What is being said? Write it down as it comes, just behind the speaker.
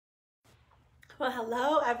Well,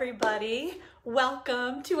 hello everybody.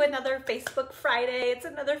 Welcome to another Facebook Friday. It's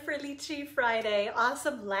another Felici Friday.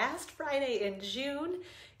 Awesome last Friday in June.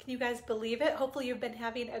 Can you guys believe it? Hopefully you've been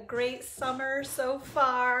having a great summer so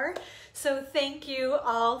far. So thank you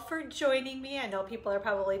all for joining me. I know people are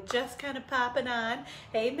probably just kind of popping on.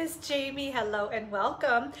 Hey, Miss Jamie, hello and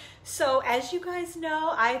welcome. So as you guys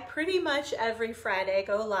know, I pretty much every Friday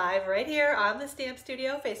go live right here on the Stamp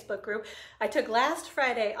Studio Facebook group. I took last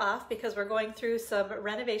Friday off because we're going through some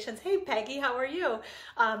renovations. Hey, Peggy, how are you?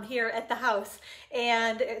 Here at the house.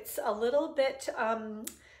 And it's a little bit,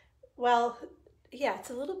 yeah, it's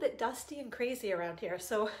a little bit dusty and crazy around here.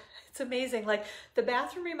 So it's amazing. Like the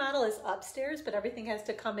bathroom remodel is upstairs, but everything has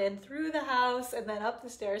to come in through the house and then up the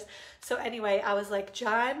stairs. So anyway, I was like,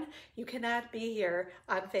 John, you cannot be here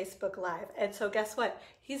on Facebook Live. And so guess what?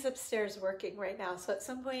 He's upstairs working right now. So at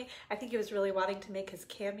some point, I think he was really wanting to make his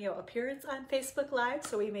cameo appearance on Facebook Live.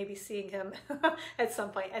 So we may be seeing him at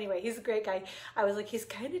some point. Anyway, he's a great guy. I was like, he's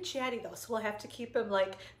kind of chatty though. So we'll have to keep him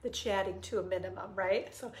like the chatting to a minimum,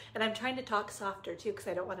 right? So, and I'm trying to talk softer too, because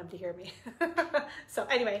I don't want him to hear me. So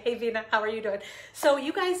anyway, hey Vina, how are you doing? So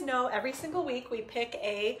you guys know every single week we pick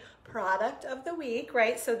a product of the week,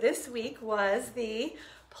 right? So this week was the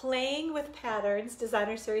Playing with Patterns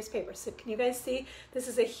Designer Series paper. So can you guys see? This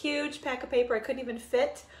is a huge pack of paper. I couldn't even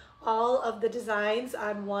fit all of the designs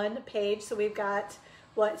on one page. So we've got,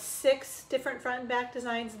 what, 6 different front and back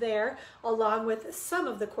designs there, along with some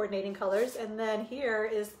of the coordinating colors. And then here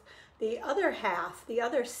is the other half, the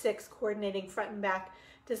other 6 coordinating front and back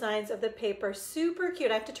designs of the paper. Super cute.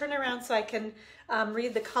 I have to turn around so I can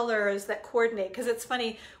read the colors that coordinate, because it's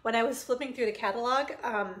funny, when I was flipping through the catalog,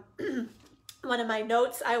 one of my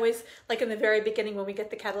notes, I always, like in the very beginning when we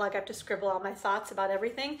get the catalog, I have to scribble all my thoughts about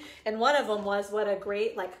everything. And one of them was what a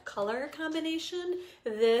great like color combination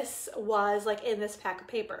this was like in this pack of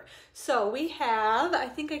paper. So we have, I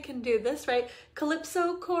think I can do this, right?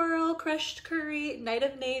 Calypso Coral, Crushed Curry, Night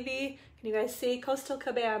of Navy. Can you guys see? Coastal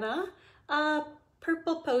Cabana,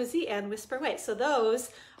 Purple Posy, and Whisper White. So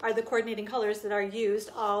those are the coordinating colors that are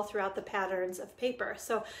used all throughout the patterns of paper.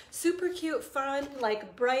 So super cute, fun,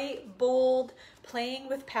 like bright, bold, playing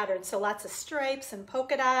with patterns. So lots of stripes and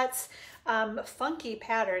polka dots, funky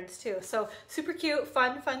patterns too. So super cute,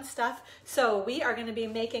 fun stuff. So we are going to be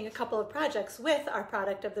making a couple of projects with our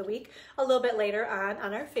product of the week a little bit later on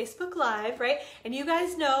our Facebook Live, right? And you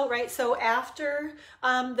guys know, right? So after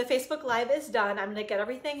the Facebook Live is done, I'm going to get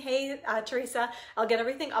everything, hey, Teresa, I'll get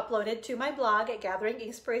everything uploaded to my blog at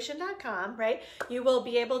gatheringinspiration.com, right? You will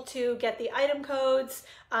be able to get the item codes,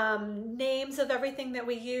 names of everything that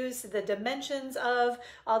we use, the dimensions of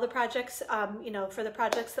all the projects, you know, for the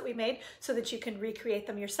projects that we made, so that you can recreate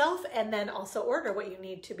them yourself and then also order what you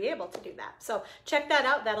need to be able to do that. So check that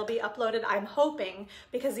out. That'll be uploaded, I'm hoping,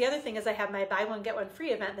 because the other thing is I have my buy one get one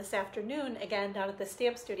free event this afternoon again down at the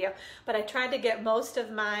Stamp Studio, but I tried to get most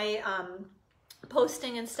of my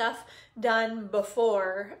posting and stuff done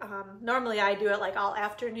before. Normally I do it like all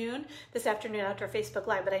afternoon, this afternoon after Facebook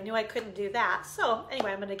Live, but I knew I couldn't do that. So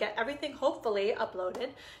anyway, I'm going to get everything hopefully uploaded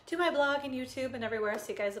to my blog and YouTube and everywhere, so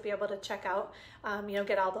you guys will be able to check out, you know,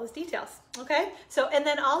 get all those details. Okay. So, and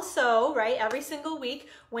then also, right, every single week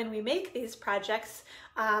when we make these projects,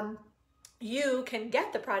 you can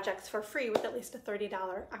get the projects for free with at least a $30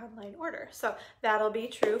 online order. So that'll be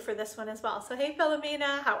true for this one as well. So hey,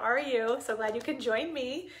 Philomena, how are you? So glad you can join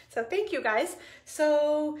me. So thank you guys.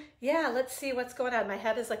 So yeah, let's see what's going on. My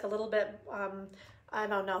head is like a little bit, I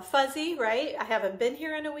don't know, fuzzy, right? I haven't been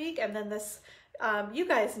here in a week. And then this, you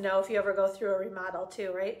guys know if you ever go through a remodel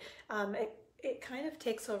too, right? It kind of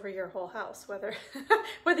takes over your whole house, whether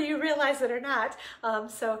whether you realize it or not.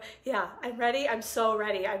 So yeah, I'm ready. I'm so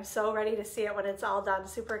ready. I'm so ready to see it when it's all done.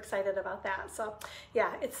 Super excited about that. So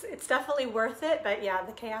yeah, it's definitely worth it. But yeah,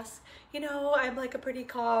 the chaos, you know, I'm like a pretty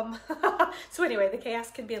calm. So anyway, the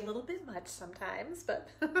chaos can be a little bit much sometimes, but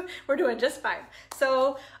we're doing just fine.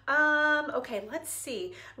 So okay, let's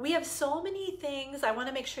see. We have so many things I want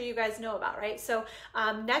to make sure you guys know about, right? So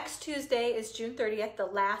next Tuesday is June 30th, the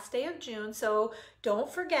last day of June. So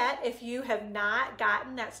don't forget, if you have not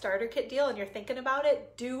gotten that starter kit deal and you're thinking about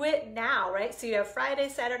it, do it now, right? So you have Friday,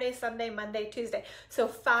 Saturday, Sunday, Monday, Tuesday. So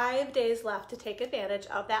 5 days left to take advantage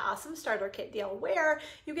of that awesome starter kit deal, where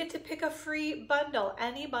you get to pick a free bundle,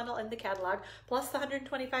 any bundle in the catalog, plus the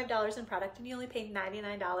 $125 in product, and you only pay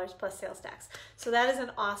 $99 plus sales tax. So that is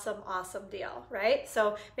an awesome, awesome deal, right?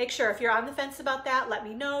 So make sure, if you're on the fence about that, let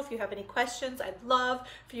me know. If you have any questions, I'd love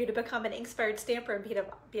for you to become an Inkspired stamper and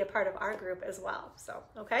be a part of our group as well. well.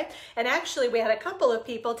 So, okay. And actually we had a couple of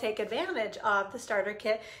people take advantage of the starter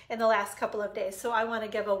kit in the last couple of days. So I want to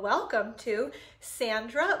give a welcome to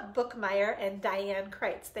Sandra Bookmeyer and Diane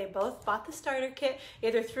Kreitz. They both bought the starter kit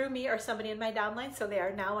either through me or somebody in my downline. So they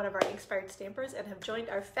are now one of our Inkspired stampers and have joined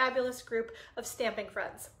our fabulous group of stamping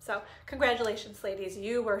friends. So congratulations, ladies.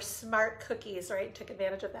 You were smart cookies, right? Took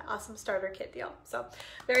advantage of that awesome starter kit deal. So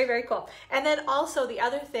very, very cool. And then also the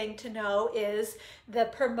other thing to know is the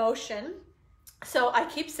promotion. So I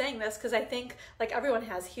keep saying this because I think like everyone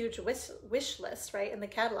has huge wish lists, right, in the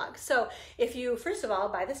catalog. So if you, first of all,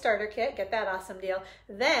 buy the starter kit, get that awesome deal,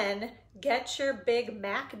 then get your big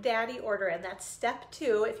Mac Daddy order in. That's step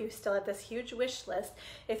 2 if you still have this huge wish list.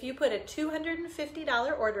 If you put a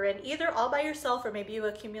 $250 order in, either all by yourself or maybe you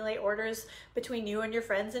accumulate orders between you and your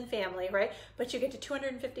friends and family, right? But you get a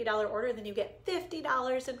 $250 order, then you get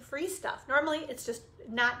 $50 in free stuff. Normally it's just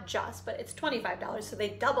not just, but it's $25, so they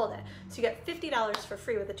doubled it. So you get $50 for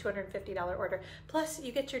free with a $250 order. Plus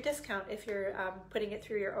you get your discount if you're putting it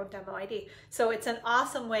through your own demo ID. So it's an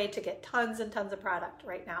awesome way to get tons and tons of product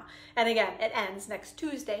right now. And again, it ends next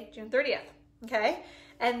Tuesday, June 30th, okay?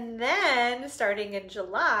 And then starting in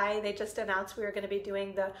July, they just announced we were going to be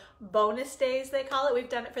doing the bonus days, they call it. We've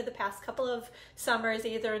done it for the past couple of summers,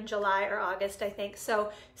 either in July or August, I think.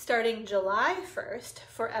 So starting July 1st,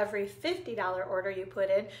 for every $50 order you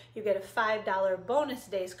put in, you get a $5 bonus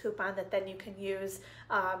days coupon that then you can use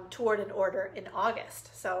toward an order in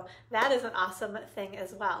August. So that is an awesome thing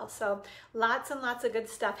as well. So lots and lots of good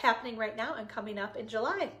stuff happening right now and coming up in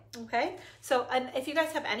July, okay? So and if you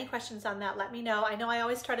guys have any questions on that, let me know. I know I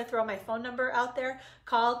always try to throw my phone number out there.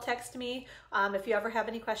 Call, text me if you ever have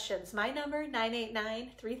any questions. My number,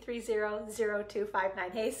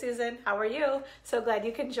 989-330-0259. Hey, Susan, how are you? So glad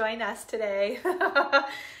you can join us today. Oh,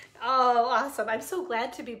 awesome. I'm so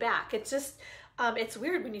glad to be back. It's just, it's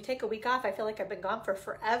weird when you take a week off. I feel like I've been gone for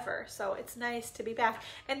forever. So it's nice to be back.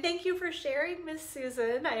 And thank you for sharing, Miss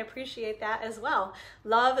Susan. I appreciate that as well.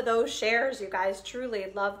 Love those shares, you guys. Truly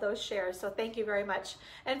love those shares. So thank you very much.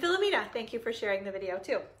 And Philomena, thank you for sharing the video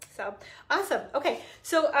too. So awesome. Okay,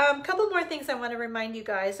 so a couple more things I want to remind you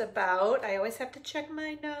guys about. I always have to check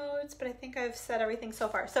my notes, but I think I've said everything so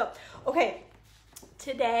far. So, okay.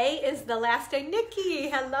 Today is the last day. Nikki,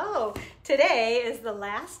 hello. Today is the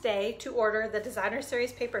last day to order the Designer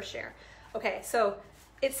Series paper share. Okay, so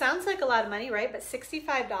it sounds like a lot of money, right? But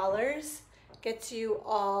 $65 gets you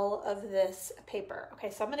all of this paper. Okay,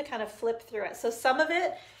 so I'm gonna kind of flip through it. So some of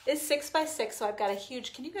it is 6x6, so I've got a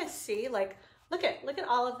huge, can you guys see? Like, look at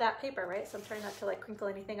all of that paper, right? So I'm trying not to like crinkle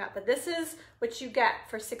anything up, but this is what you get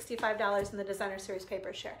for $65 in the Designer Series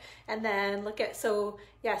paper share. And then look at, so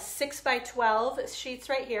yeah, 6x12 sheets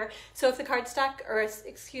right here. So if the cardstock, or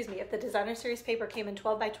excuse me, if the Designer Series paper came in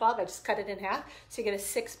 12x12, I just cut it in half. So you get a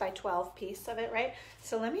 6x12 piece of it, right?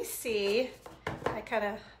 So let me see, can I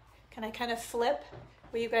kind of flip?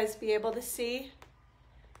 Will you guys be able to see?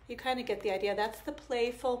 You kind of get the idea. That's the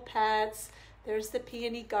Playful Pets. There's the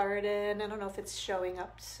Peony Garden. I don't know if it's showing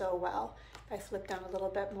up so well. If I flip down a little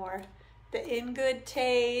bit more. The In Good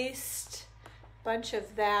Taste, bunch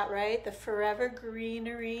of that, right? The Forever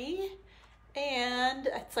Greenery, and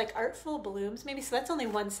it's like Artful Blooms maybe. So that's only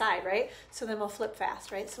one side, right? So then we'll flip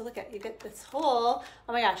fast, right? So look at, you get this whole,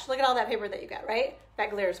 oh my gosh, look at all that paper that you get, right? That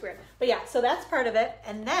glare is weird. But yeah, so that's part of it.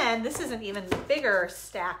 And then this is an even bigger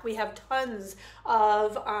stack. We have tons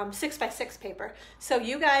of 6x6 paper. So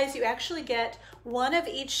you guys, you actually get one of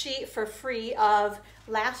each sheet for free of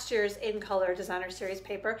last year's In Color Designer Series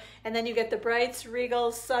paper. And then you get the Brights,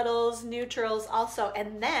 Regals, Subtles, Neutrals also.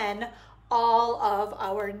 And then all of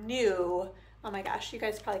our new, oh my gosh, you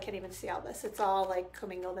guys probably can't even see all this. It's all like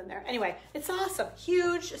commingled in there. Anyway, it's awesome.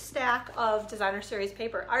 Huge stack of Designer Series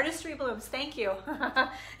paper. Artistry Blooms, thank you.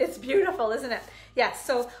 It's beautiful, isn't it? Yes,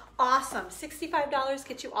 so awesome. $65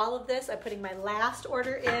 gets you all of this. I'm putting my last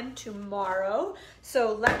order in tomorrow.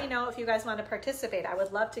 So let me know if you guys want to participate. I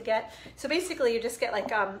would love to get, so basically you just get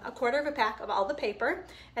like a quarter of a pack of all the paper,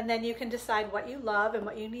 and then you can decide what you love and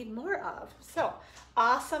what you need more of. So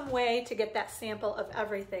awesome way to get that sample of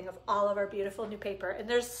everything, of all of our beautiful new paper. And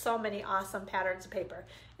there's so many awesome patterns of paper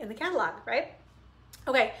in the catalog, right?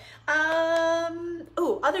 Okay,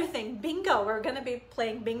 other thing, bingo. We're gonna be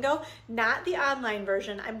playing bingo, not the online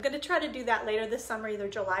version. I'm gonna try to do that later this summer, either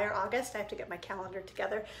July or August. I have to get my calendar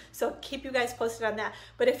together, so keep you guys posted on that.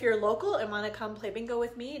 But if you're local and wanna come play bingo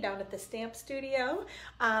with me down at the Stamp Studio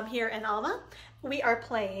here in Alma, we are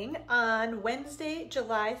playing on Wednesday,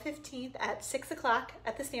 July 15th at 6 o'clock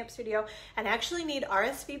at the Stamp Studio, and actually need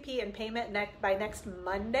RSVP and payment by next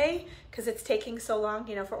Monday because it's taking so long,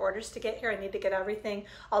 you know, for orders to get here. I need to get everything,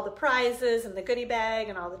 all the prizes and the goodie bag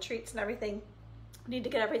and all the treats and everything need to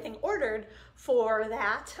get everything ordered for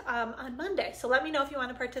that on Monday. So let me know if you want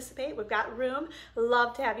to participate. We've got room.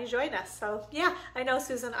 Love to have you join us. So yeah, I know,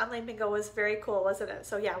 Susan, online bingo was very cool, wasn't it?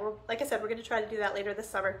 So yeah, like I said, we're going to try to do that later this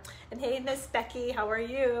summer. And hey, Miss Becky, how are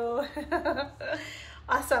you?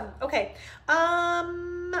 Awesome. Okay.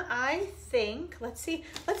 I think, let's see,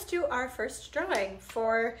 let's do our first drawing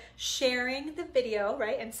for sharing the video,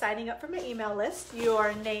 right? And signing up for my email list.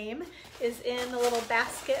 Your name is in the little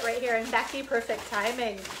basket right here. And Becky, perfect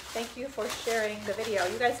timing. Thank you for sharing the video.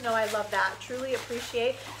 You guys know I love that. Truly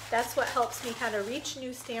appreciate. That's what helps me kind of reach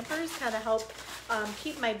new stampers, kind of help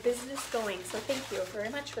keep my business going. So thank you very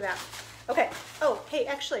much for that. Okay. Oh, hey,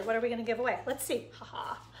 actually, what are we going to give away? Let's see.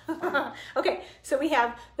 Haha. Okay, so we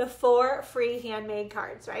have the 4 free handmade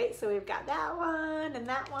cards, right? So we've got that one and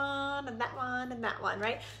that one and that one and that one,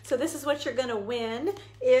 right? So this is what you're gonna win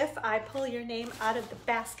if I pull your name out of the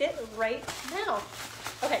basket right now.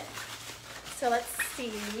 Okay, so let's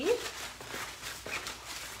see.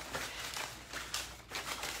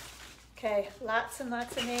 Okay, lots and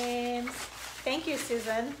lots of names. Thank you,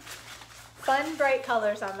 Susan. Fun, bright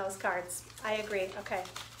colors on those cards. I agree. Okay.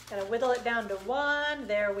 Gotta whittle it down to 1.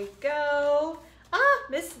 There we go. Ah,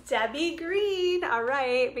 Miss Debbie Green. All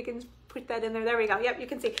right, we can put that in there. There we go. Yep, you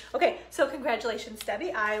can see. Okay, so congratulations,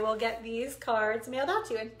 Debbie. I will get these cards mailed out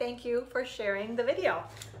to you, and thank you for sharing the video.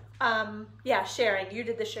 Yeah, sharing. You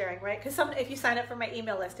did the sharing, right? Because if you sign up for my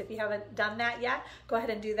email list, if you haven't done that yet, go ahead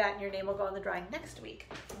and do that, and your name will go in the drawing next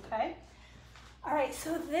week. Okay. All right,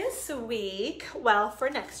 so this week, well, for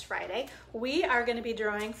next Friday, we are going to be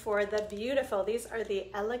drawing for the beautiful, these are the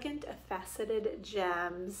Elegant Faceted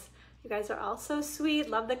Gems. You guys are all so sweet.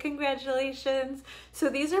 Love the congratulations. So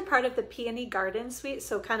these are part of the Peony Garden Suite,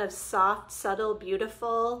 so kind of soft, subtle,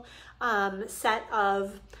 beautiful set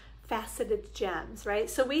of faceted gems, right?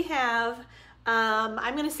 So we have,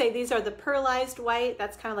 I'm going to say these are the pearlized white,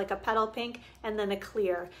 that's kind of like a petal pink, and then a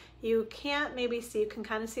clear. You can't maybe see, you can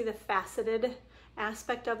kind of see the faceted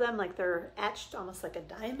aspect of them, like they're etched almost like a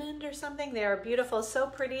diamond or something. They are beautiful, so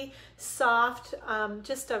pretty, soft,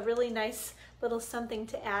 just a really nice little something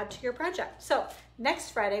to add to your project. So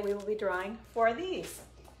next Friday we will be drawing for these.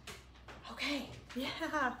 Okay,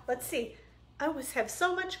 yeah, let's see. I always have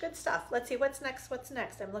so much good stuff. Let's see, what's next?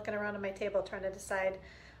 I'm looking around on my table trying to decide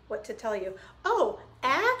what to tell you. Oh,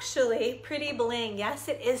 actually, Pretty Bling. Yes,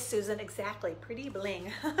 it is, Susan, exactly, Pretty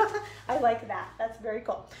Bling. I like that. That's very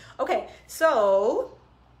cool. Okay, so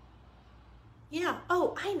yeah,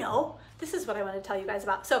 oh, I know. This is what I want to tell you guys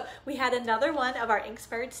about. So we had another one of our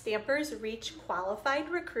Inkspired stampers reach Qualified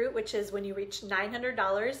Recruit, which is when you reach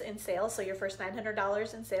 $900 in sales. So your first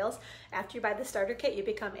 $900 in sales, after you buy the starter kit, you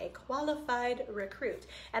become a Qualified Recruit.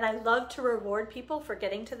 And I love to reward people for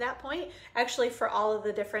getting to that point, actually for all of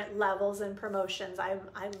the different levels and promotions. I'm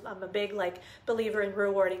a big believer in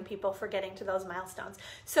rewarding people for getting to those milestones.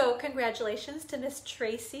 So congratulations to Miss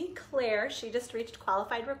Tracy Claire. She just reached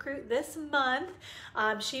Qualified Recruit this month.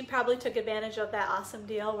 She probably took advantage of that awesome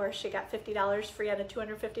deal where she got $50 free on a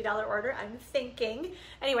 $250 order, I'm thinking.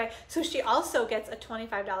 Anyway, so she also gets a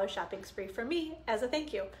 $25 shopping spree from me as a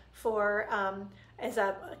thank you for, as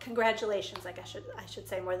a congratulations, I should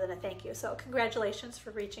say more than a thank you. So congratulations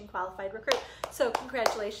for reaching Qualified Recruit. So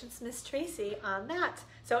congratulations, Miss Tracy, on that.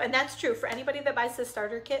 So, and that's true for anybody that buys the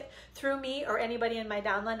starter kit through me or anybody in my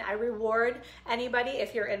downline. I reward anybody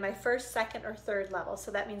if you're in my first, second, or third level.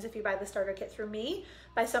 So that means if you buy the starter kit through me,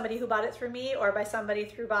 by somebody who bought it through me, or by somebody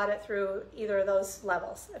who bought it through either of those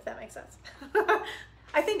levels, if that makes sense.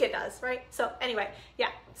 I think it does, right? So anyway, yeah,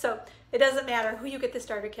 so it doesn't matter who you get the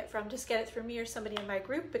starter kit from, just get it through me or somebody in my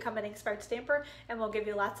group, become an Inkspired stamper, and we'll give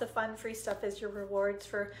you lots of fun free stuff as your rewards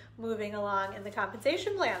for moving along in the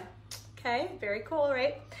compensation plan. Okay, very cool,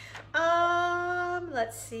 right?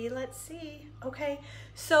 Let's see. Okay,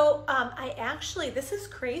 so I actually, this is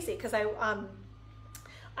crazy because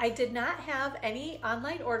I did not have any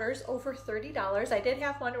online orders over $30. I did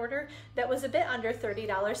have one order that was a bit under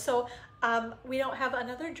 $30. So we don't have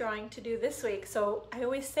another drawing to do this week. So I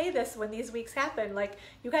always say this when these weeks happen, like,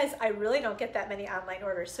 you guys, I really don't get that many online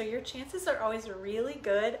orders. So your chances are always really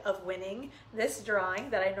good of winning this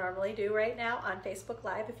drawing that I normally do right now on Facebook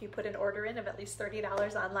Live. If you put an order in of at least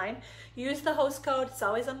 $30 online, use the host code. It's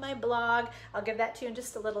always on my blog. I'll give that to you in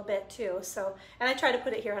just a little bit too. So, and I try to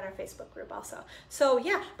put it here on our Facebook group also. So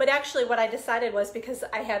yeah, But actually what I decided was, because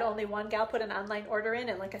I had only one gal put an online order in,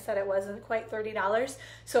 and like I said, it wasn't quite $30.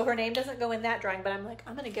 So her name doesn't go in that drawing, but I'm like,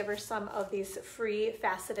 I'm going to give her some of these free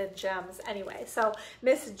faceted gems anyway. So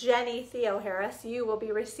Miss Jenny Theo Harris, you will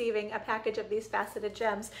be receiving a package of these faceted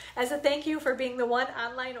gems as a thank you for being the one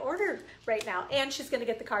online order right now. And she's going to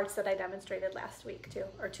get the cards that I demonstrated last week too,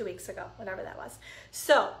 or 2 weeks ago, whatever that was.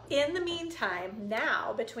 So in the meantime,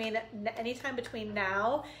 now anytime between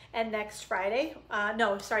now and next Friday,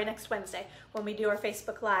 next Wednesday, when we do our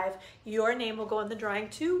Facebook Live, your name will go in the drawing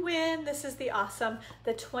to win. This is the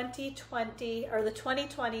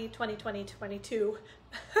 2020-2022.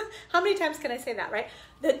 How many times can I say that, right?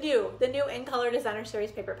 The new In Color Designer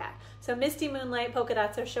Series paper pack. So Misty Moonlight polka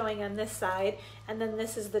dots are showing on this side, and then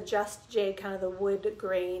this is the Just Jade, kind of the wood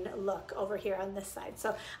grain look over here on this side.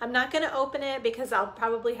 So I'm not going to open it because I'll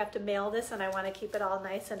probably have to mail this, and I want to keep it all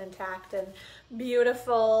nice and intact and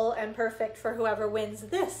beautiful and perfect for whoever wins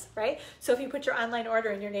this, right? So if you put your online order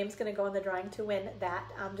in, your name's going to go in the drawing to win that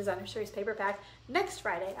Designer Series paper pack next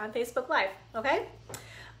Friday on Facebook Live, okay?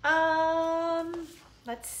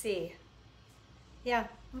 Let's see. Yeah,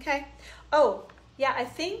 okay. Oh, yeah, I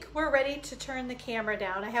think we're ready to turn the camera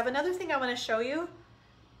down. I have another thing I want to show you.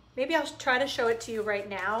 Maybe I'll try to show it to you right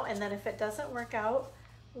now, and then if it doesn't work out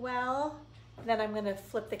well, then I'm going to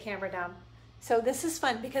flip the camera down. So this is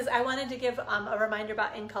fun because I wanted to give a reminder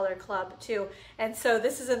about In Color Club too. And so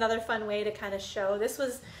this is another fun way to kind of show. This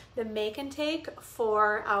was the make and take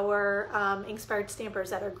for our Inkspired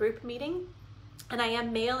stampers at our group meeting. And I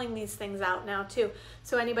am mailing these things out now too.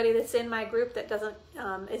 So anybody that's in my group that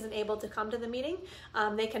isn't able to come to the meeting,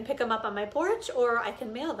 they can pick them up on my porch, or I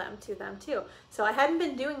can mail them to them too. So I hadn't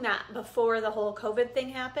been doing that before the whole COVID thing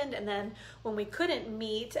happened. And then when we couldn't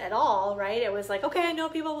meet at all, right, it was like, okay, I know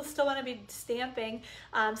people will still want to be stamping.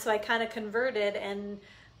 So I kind of converted, and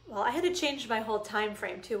well, I had to change my whole time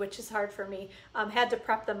frame too, which is hard for me. Had to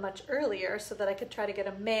prep them much earlier so that I could try to get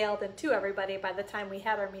them mailed and to everybody by the time we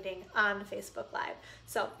had our meeting on Facebook Live.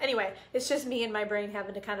 So anyway, it's just me and my brain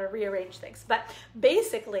having to kind of rearrange things. But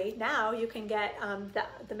basically now you can get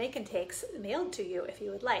the make and takes mailed to you if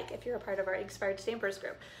you would like, if you're a part of our Inkspired Stampers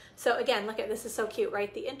group. So again, look at this, is so cute,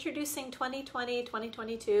 right? The Introducing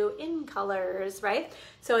 2020-2022 in Colors, right?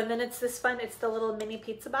 So, and then it's this fun, it's the little mini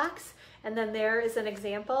pizza box. And then there is an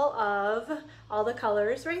example of all the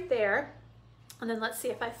colors right there. And then let's see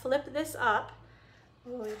if I flip this up.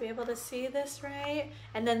 Will we be able to see this right?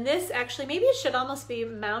 And then this actually, maybe it should almost be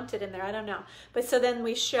mounted in there, I don't know. But so then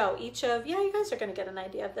we show each of, yeah, you guys are gonna get an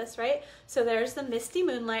idea of this, right? So there's the Misty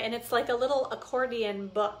Moonlight, and it's like a little accordion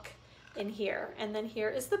book in here. And then here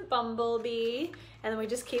is the bumblebee, and then we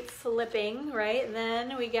just keep flipping, right? And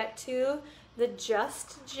then we get to the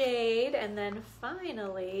Just Jade, and then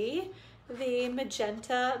finally the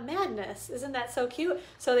Magenta Madness. Isn't that so cute?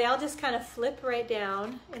 So they all just kind of flip right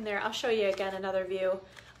down in there. I'll show you again another view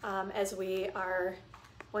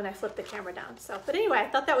when I flip the camera down. So, but anyway, I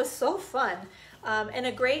thought that was so fun, and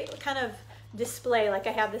a great kind of display. Like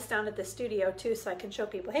I have this down at the studio too, so I can show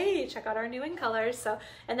people, hey, check out our new In Colors. So,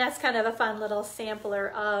 and that's kind of a fun little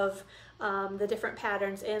sampler of the different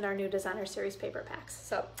patterns in our new Designer Series paper packs.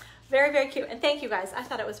 So very, very cute. And thank you guys. I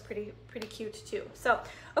thought it was pretty cute too. So,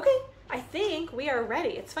 okay, I think we are ready.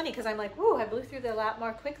 It's funny because I'm like, whoa, I blew through the lot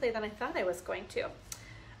more quickly than I thought I was going to.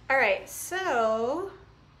 All right, so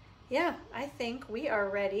yeah, I think we are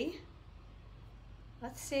ready.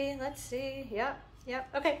 Let's see.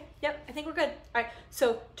 Yep, okay, yep, I think we're good. All right,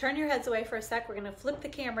 so turn your heads away for a sec. We're gonna flip the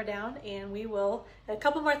camera down, and we will, a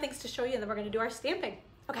couple more things to show you, and then we're gonna do our stamping.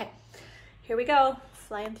 Okay, here we go,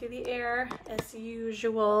 flying through the air as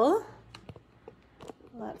usual.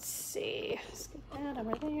 Let's see, let's get that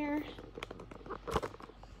over there.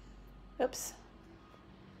 Oops.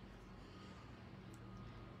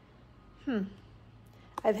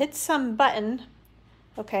 I've hit some button.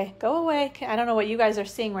 Okay, go away. I don't know what you guys are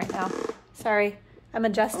seeing right now. Sorry, I'm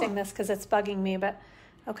adjusting this because it's bugging me, but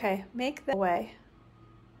okay, make that away.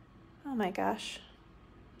 Oh my gosh.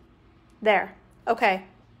 There, okay.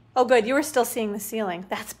 Oh good, you were still seeing the ceiling.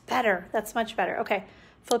 That's better, that's much better. Okay,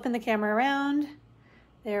 flipping the camera around.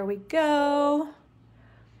 There we go.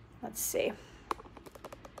 Let's see.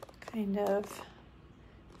 Kind of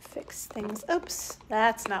fix things. Oops,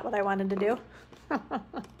 that's not what I wanted to do.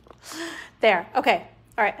 There, okay.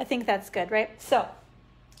 All right, I think that's good, right? So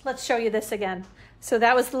let's show you this again. So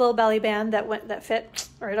that was the little belly band that fit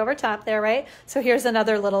right over top there, right? So here's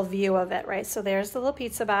another little view of it, right? So there's the little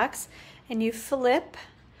pizza box, and you flip.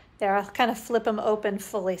 There, I'll kind of flip them open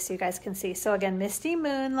fully so you guys can see. So again, Misty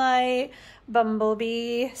Moonlight,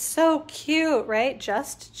 Bumblebee, so cute, right?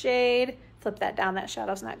 Just Jade. Flip that down, that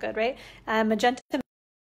shadow's not good, right? Magenta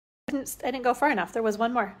I didn't go far enough. There was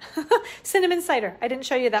one more. Cinnamon cider. I didn't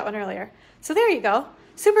show you that one earlier. So there you go.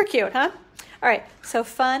 Super cute, huh? All right, so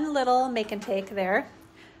fun little make and take there.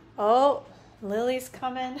 Oh, Lily's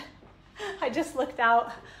coming. I just looked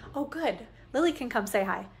out. Oh, good. Lily can come say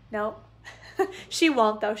hi. No, she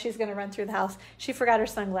won't though. She's gonna run through the house. She forgot her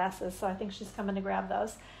sunglasses, so I think she's coming to grab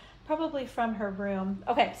those. Probably from her room.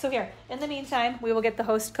 Okay, so here, in the meantime, we will get the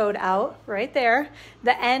host code out right there.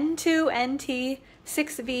 The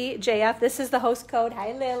N2NT6VJF, this is the host code.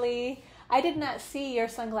 Hi, Lily. I did not see your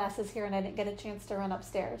sunglasses here and I didn't get a chance to run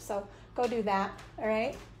upstairs, so go do that, all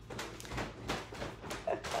right?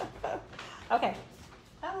 Okay,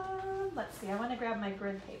 let's see, I want to grab my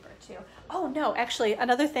grid paper too. Oh no, actually,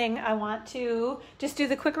 another thing I want to just do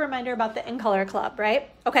the quick reminder about the In Color Club, right?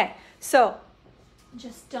 Okay, so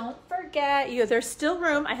just don't forget, there's still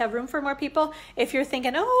room. I have room for more people. If you're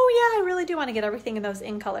thinking, oh yeah, I really do want to get everything in those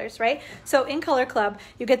in colors, right? So In Color Club,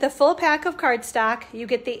 you get the full pack of cardstock, you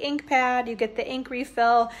get the ink pad, you get the ink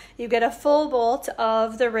refill, you get a full bolt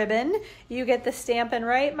of the ribbon, you get the Stampin'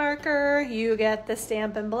 Write marker, you get the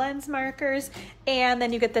Stampin' Blends markers, and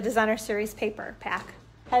then you get the Designer Series paper pack.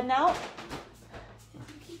 Heading out?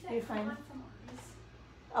 Are you fine?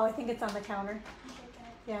 Oh, I think it's on the counter.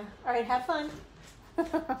 Yeah. All right, have fun.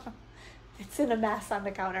 It's in a mess on the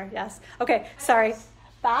counter. Yes. Okay. Sorry.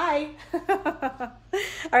 Bye. All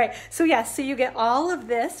right. So yes, so you get all of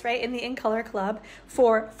this, right, in the In Color Club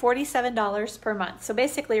for $47 per month. So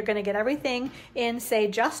basically you're going to get everything in, say,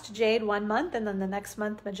 Just Jade 1 month, and then the next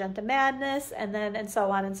month Magenta Madness, and then and so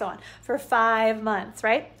on for 5 months,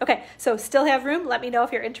 right? Okay. So still have room. Let me know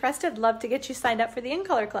if you're interested. Love to get you signed up for the In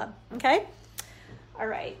Color Club. Okay. All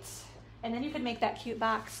right. And then you can make that cute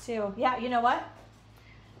box too. Yeah. You know what?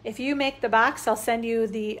 If you make the box, I'll send you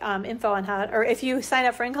the info on how, or if you sign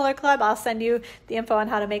up for In Color Club, I'll send you the info on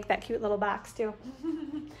how to make that cute little box too.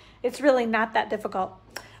 It's really not that difficult.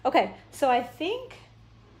 Okay, so I think,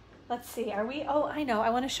 let's see, are we, oh, I know, I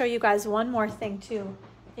want to show you guys one more thing too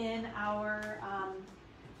in our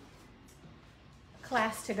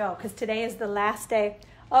class to go, because today is the last day.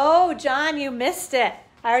 Oh, John, you missed it.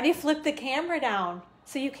 I already flipped the camera down,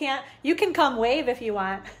 so you can come wave if you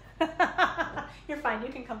want. You're fine. You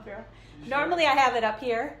can come through. Normally I have it up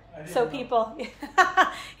here, so people.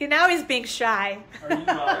 Now he's being shy. Are you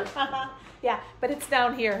live? Yeah, but it's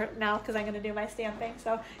down here now because I'm going to do my stamping.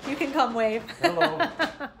 So you can come wave. Hello.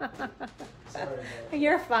 Sorry.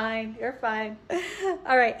 You're fine. You're fine.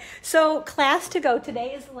 All right. So class to go.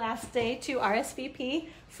 Today is the last day to RSVP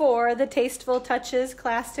for the Tasteful Touches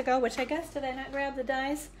class to go. Which I guess, did I not grab the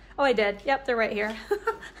dies? Oh, I did. Yep, they're right here.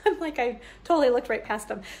 I'm like, I totally looked right past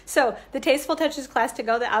them. So the Tasteful Touches class to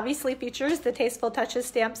go that obviously features the Tasteful Touches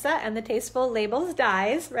stamp set and the Tasteful Labels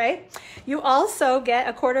dies, right? You also get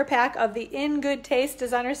a quarter pack of the In Good Taste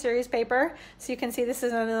Designer Series paper. So you can see this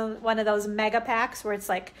is one of those mega packs where it's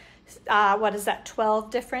like, what is that,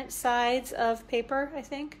 12 different sides of paper, I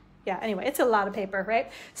think? Yeah, anyway, it's a lot of paper,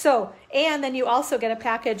 right? So, and then you also get a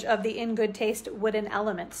package of the In Good Taste wooden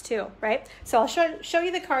elements too, right? So I'll show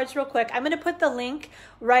you the cards real quick. I'm going to put the link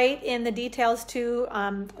right in the details to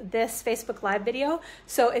this Facebook Live video.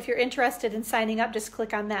 So if you're interested in signing up, just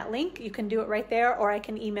click on that link. You can do it right there, or I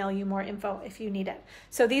can email you more info if you need it.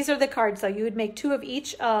 So these are the cards, though. You would make 2 of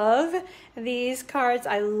each of these cards.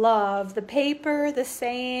 I love the paper, the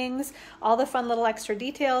sayings, all the fun little extra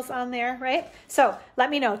details on there, right? So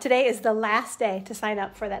let me know. Today is the last day to sign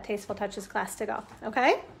up for that Tasteful Touches class to go,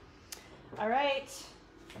 okay? All right.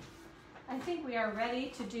 I think we are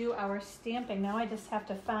ready to do our stamping. Now I just have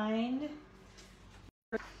to find...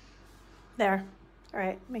 There. All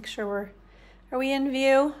right, make sure are we in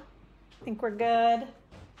view? I think we're good.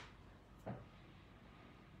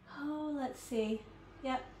 Oh, let's see.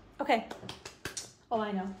 Yep, okay. Oh,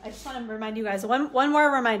 I know. I just want to remind you guys, one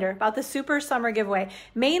more reminder about the Super Summer Giveaway,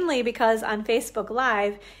 mainly because on Facebook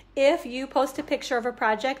Live, if you post a picture of a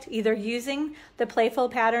project, either using the Playful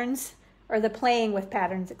Patterns or the Playing with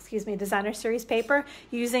Patterns, Designer Series paper,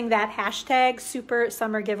 using that hashtag Super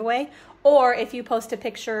Summer Giveaway, or if you post a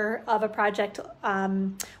picture of a project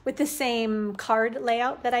with the same card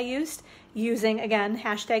layout that I used, using, again,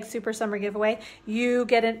 hashtag Super Summer Giveaway, you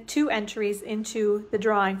get 2 entries into the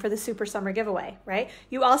drawing for the Super Summer Giveaway, right?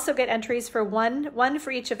 You also get entries for one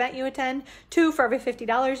for each event you attend, 2 for every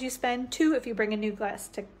 $50 you spend, 2 if you bring a new class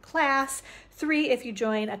to class, 3 if you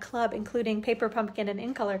join a club, including Paper Pumpkin and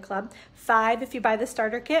In Color Club, 5 if you buy the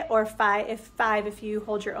starter kit, or 5 if you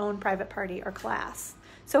hold your own private party or class.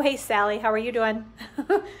 So hey, Sally, how are you doing?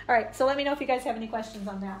 All right, so let me know if you guys have any questions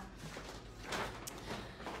on that.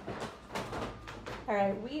 All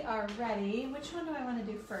right, we are ready. Which one do I want to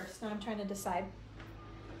do first? Now I'm trying to decide.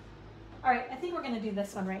 All right, I think we're gonna do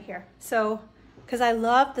this one right here. So, because I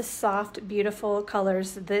love the soft, beautiful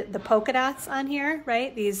colors, the polka dots on here,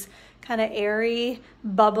 right? These kind of airy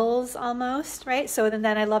bubbles almost, right? So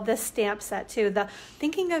then I love this stamp set too, the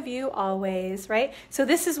thinking of you always, right? So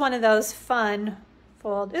this is one of those fun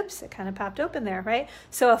fold, oops, it kind of popped open there, right?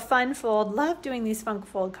 So a fun fold, love doing these fun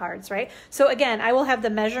fold cards, right? So again, I will have the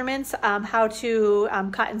measurements, how to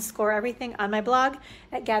cut and score everything on my blog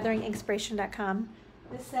at gatheringinkspiration.com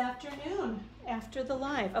this afternoon after the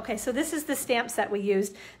live. Okay, so this is the stamp set we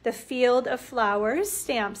used, the Field of Flowers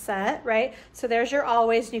stamp set, right? So there's your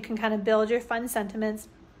always, and you can kind of build your fun sentiments.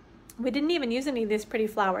 We didn't even use any of these pretty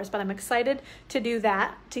flowers, but I'm excited to do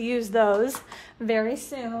that, to use those very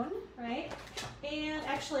soon, right? And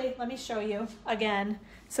actually, let me show you again.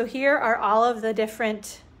 So here are all of the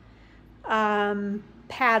different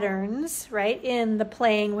patterns, right, in the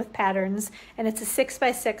playing with patterns, and it's a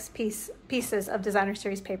 6x6 pieces of designer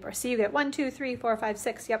series paper. So you get 1, 2, 3, 4, 5,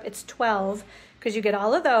 6. Yep, it's 12 because you get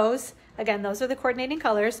all of those. Again, those are the coordinating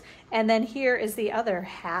colors, and then here is the other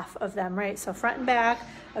half of them, right? So front and back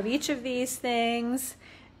of each of these things,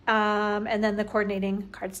 and then the coordinating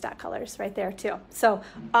cardstock colors right there too. So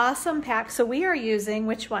awesome pack. So we are using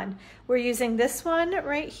which one? We're using this one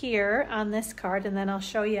right here on this card, and then I'll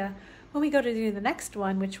show you when we go to do the next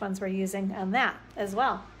one, which ones we're using on that as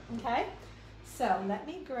well, okay? So let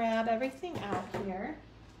me grab everything out here.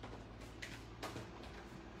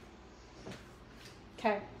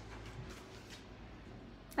 Okay.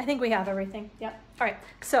 I think we have everything, yep. All right,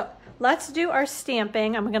 so let's do our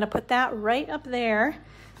stamping. I'm gonna put that right up there.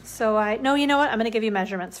 So no, you know what? I'm gonna give you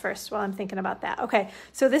measurements first while I'm thinking about that. Okay,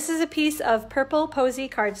 so this is a piece of purple posy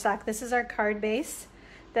cardstock. This is our card base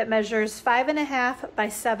that measures 5.5 by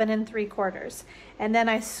 7 3/4. And then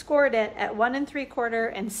I scored it at 1 3/4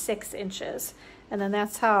 and 6 inches. And then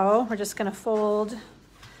that's how we're just gonna fold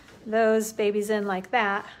those babies in like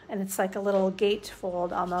that. And it's like a little gate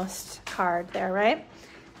fold almost card there, right?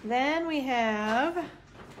 Then we have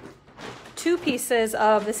 2 pieces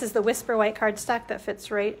of, this is the Whisper White cardstock that fits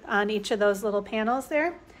right on each of those little panels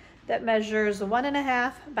there, that measures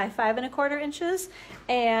 1.5 by 5 1/4 inches.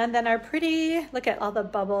 And then our pretty, look at all the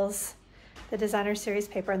bubbles, the designer series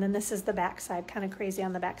paper. And then this is the back side, kind of crazy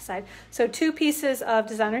on the back side. So 2 pieces of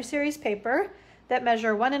designer series paper that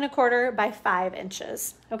measure 1 1/4 by 5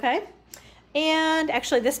 inches, okay? And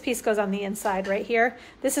actually this piece goes on the inside right here.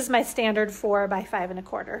 This is my standard 4 by 5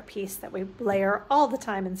 1/4 piece that we layer all the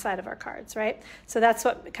time inside of our cards, right? So that's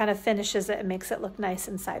what kind of finishes it and makes it look nice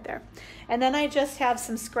inside there. And then I just have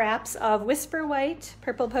some scraps of Whisper White,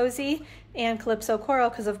 Purple Posy, and Calypso Coral,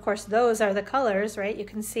 because of course those are the colors, right? You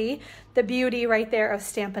can see the beauty right there of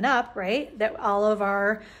Stampin' Up, right? That all of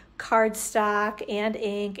our cardstock and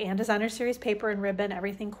ink and designer series paper and ribbon,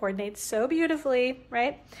 everything coordinates so beautifully,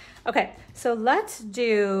 right? Okay, so let's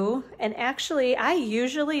do, and actually I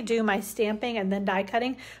usually do my stamping and then die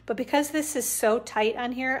cutting, but because this is so tight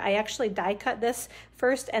on here, I actually die cut this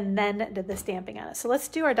first and then did the stamping on it. So let's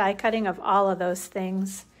do our die cutting of all of those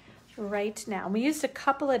things right now. We used a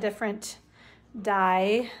couple of different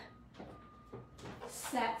die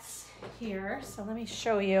sets here, so let me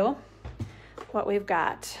show you what we've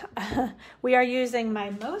got. We are using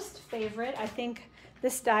my most favorite, I think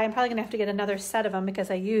this die, I'm probably gonna have to get another set of them because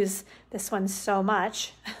I use this one so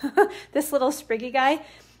much. This little spriggy guy.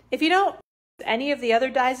 If you don't use any of the other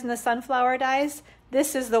dies in the sunflower dies,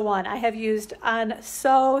 this is the one I have used on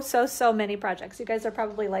so many projects. You guys are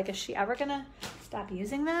probably like, is she ever gonna stop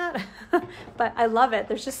using that? But I love it.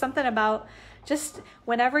 There's just something about just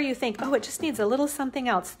whenever you think, oh, it just needs a little something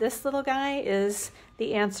else, this little guy is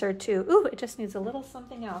the answer to, ooh, it just needs a little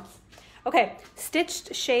something else. Okay,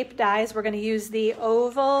 stitched shape dies, we're gonna use the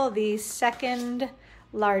oval, the second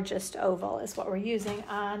largest oval is what we're using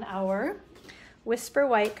on our Whisper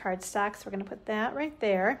White cardstock. So we're gonna put that right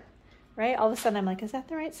there, right? All of a sudden I'm like, is that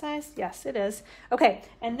the right size? Yes, it is. Okay,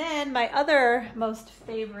 and then my other most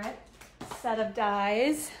favorite set of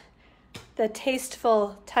dies, the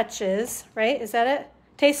Tasteful Touches, right? Is that it?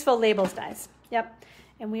 Tasteful Labels dies, yep.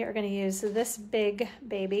 And we are gonna use this big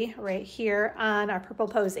baby right here on our Purple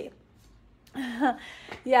Posy.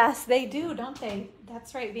 Yes, they do, don't they?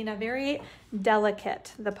 That's right, Vina. Very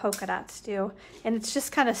delicate, the polka dots do. And it's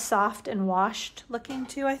just kind of soft and washed looking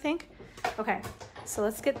too, I think. Okay, so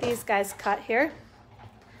let's get these guys cut here.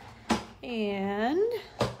 And,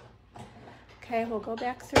 okay, we'll go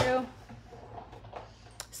back through.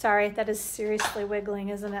 Sorry, that is seriously wiggling,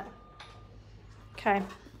 isn't it? Okay.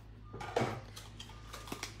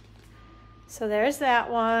 So there's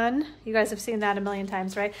that one. You guys have seen that a million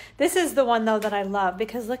times, right? This is the one though that I love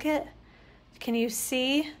because look at, Can you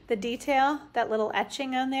see the detail, that little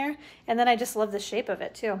etching on there? And then I just love the shape of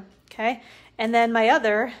it too, okay? And then my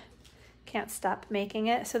other, can't stop making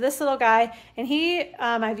it. So this little guy, and he,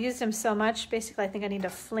 I've used him so much, basically I think I need to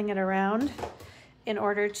fling it around in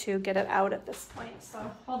order to get it out at this point. So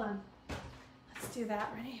hold on, let's do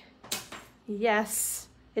that, ready? Yes,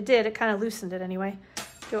 it did, it kind of loosened it anyway.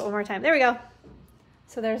 Do it one more time, there we go.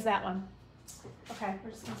 So there's that one. Okay,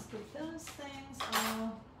 we're just gonna scoop those things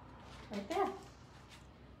all right there.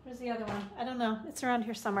 Where's the other one? I don't know, it's around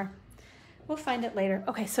here somewhere. We'll find it later.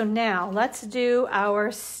 Okay, so now let's do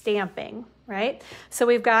our stamping, right? So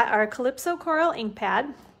we've got our Calypso Coral ink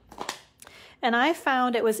pad, and I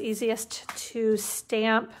found it was easiest to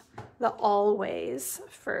stamp the always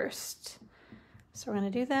first. So we're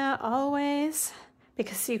gonna do that always,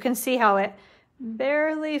 because you can see how it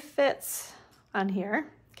barely fits on here,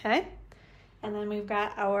 okay? And then we've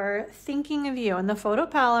got our thinking of you, and the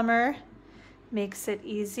photopolymer makes it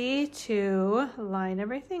easy to line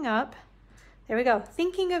everything up. There we go,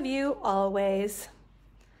 thinking of you always.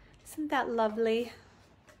 Isn't that lovely?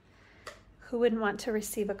 Who wouldn't want to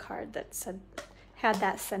receive a card that had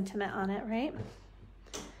that sentiment on it, right?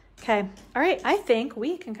 Okay, all right, I think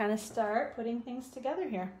we can kind of start putting things together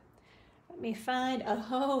here. Let me find,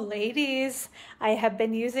 oh ladies, I have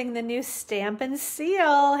been using the new Stamp and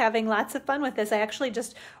Seal, having lots of fun with this. I actually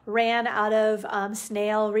just ran out of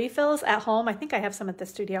snail refills at home. I think I have some at the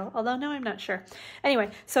studio, although no, I'm not sure. Anyway,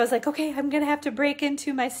 so I was like, okay, I'm gonna have to break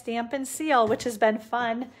into my Stamp and Seal, which has been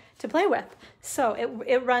fun to play with. So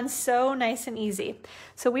it runs so nice and easy.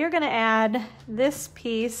 So we are gonna add this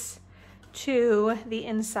piece to the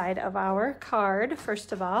inside of our card,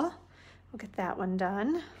 first of all. We'll get that one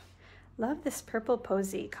done. Love this purple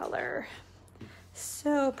posy color.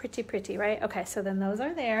 So pretty, pretty, right? Okay, so then those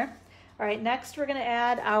are there. All right, next we're gonna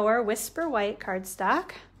add our Whisper White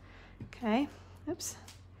cardstock. Okay, oops.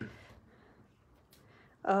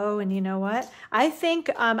 Oh, and you know what? I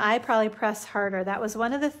think I probably press harder. That was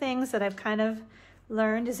one of the things that I've kind of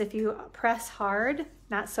learned is if you press hard,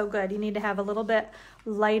 not so good. You need to have a little bit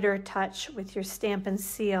lighter touch with your Stamp and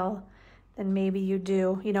Seal than maybe you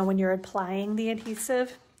do, you know, when you're applying the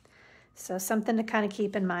adhesive. So something to kind of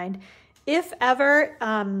keep in mind. If ever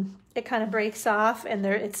it kind of breaks off and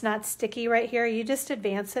it's not sticky right here, you just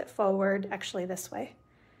advance it forward. Actually, this way.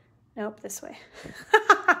 Nope, this way.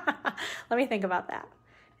 Let me think about that.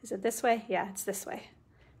 Is it this way? Yeah, it's this way.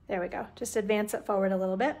 There we go. Just advance it forward a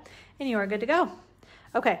little bit and you are good to go.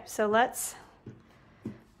 Okay, so let's,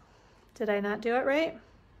 did I not do it right?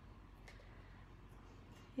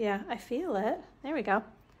 Yeah, I feel it. There we go.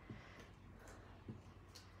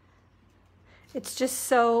 It's just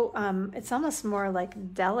so, it's almost more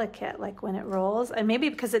like delicate, like when it rolls. And maybe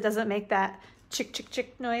because it doesn't make that chick, chick,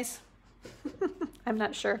 chick noise. I'm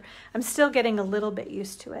not sure. I'm still getting a little bit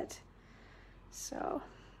used to it. So,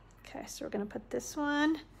 okay, so we're gonna put this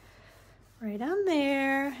one right on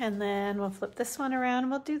there. And then we'll flip this one around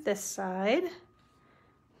and we'll do this side.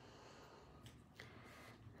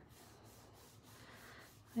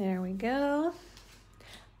 There we go.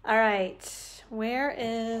 All right. Where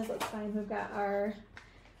is, let's find, we've got our,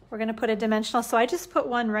 we're gonna put a dimensional. So I just put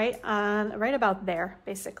one right about there,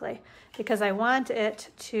 basically, because I want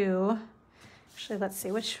it to, actually, let's see,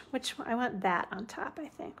 which I want that on top, I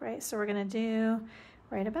think, right? So we're gonna do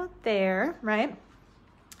right about there, right?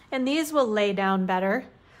 And these will lay down better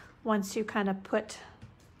once you kind of put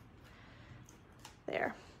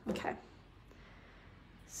there, okay.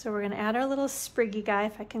 So we're gonna add our little spriggy guy,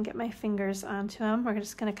 if I can get my fingers onto him. We're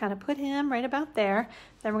just gonna kind of put him right about there.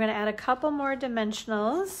 Then we're gonna add a couple more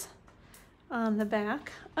dimensionals on the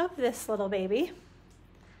back of this little baby,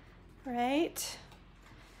 right?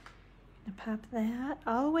 Pop that,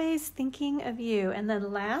 always thinking of you. And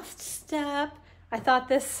then last step, I thought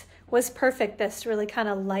this was perfect. This really kind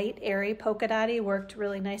of light, airy polka dotty worked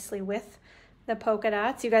really nicely with the polka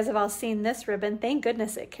dots. You guys have all seen this ribbon. Thank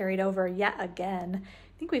goodness it carried over yet again.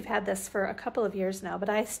 I think we've had this for a couple of years now, but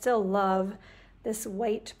I still love this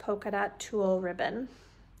white polka dot tulle ribbon.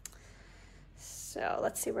 So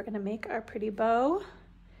let's see, we're gonna make our pretty bow.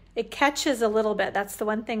 It catches a little bit. That's the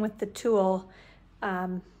one thing with the tulle,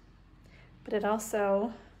 but it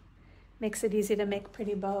also makes it easy to make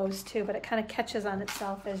pretty bows too, but it kind of catches on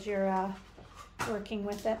itself as you're working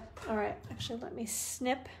with it. All right, actually let me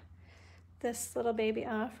snip this little baby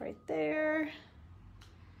off right there.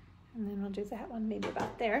 And then we'll do that one maybe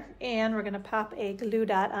about there. And we're gonna pop a glue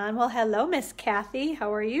dot on. Well, hello, Miss Kathy.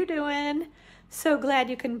 How are you doing? So glad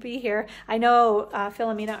you can be here. I know,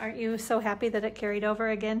 Philomena, aren't you so happy that it carried over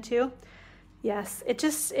again too? Yes,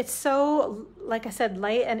 it's so, like I said,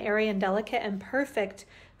 light and airy and delicate and perfect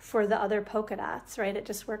for the other polka dots, right? It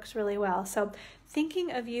just works really well. So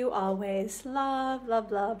thinking of you always, love,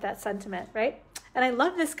 love, love that sentiment, right? And I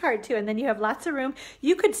love this card too. And then you have lots of room.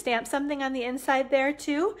 You could stamp something on the inside there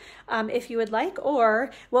too, if you would like.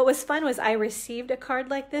 Or what was fun was I received a card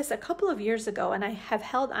like this a couple of years ago, and I have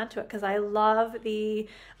held onto it because I love the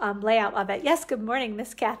layout of it. Yes, good morning,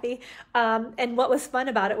 Miss Kathy. And what was fun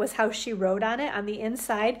about it was how she wrote on it. On the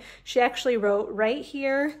inside, she actually wrote right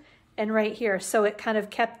here and right here. So it kind of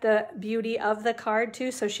kept the beauty of the card too.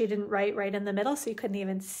 So she didn't write right in the middle, so you couldn't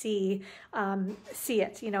even see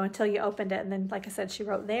it, you know, until you opened it. And then, like I said, she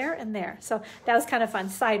wrote there and there. So that was kind of fun,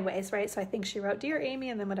 sideways, right? So I think she wrote Dear Amy,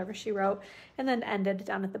 and then whatever she wrote, and then ended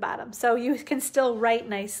down at the bottom. So you can still write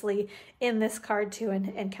nicely in this card too,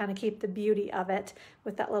 and kind of keep the beauty of it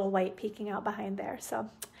with that little white peeking out behind there. So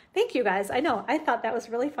thank you guys. I know, I thought that was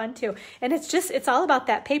really fun too. And it's all about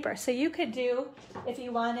that paper. So you could do, if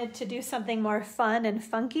you wanted to do something more fun and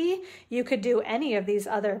funky, you could do any of these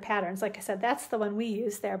other patterns. Like I said, that's the one we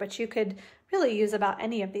use there, but you could really use about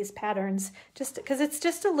any of these patterns, just because it's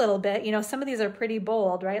just a little bit, you know, some of these are pretty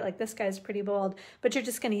bold, right? Like this guy's pretty bold, but you're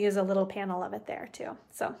just going to use a little panel of it there too.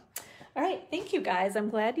 So, all right. Thank you guys. I'm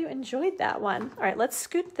glad you enjoyed that one. All right, let's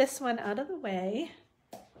scoot this one out of the way.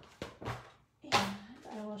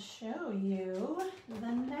 I will show you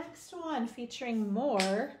the next one featuring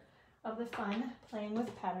more of the fun Playing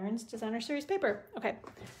with Patterns Designer Series paper. Okay,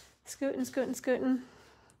 scooting, scooting, scooting.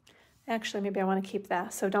 Actually, maybe I want to keep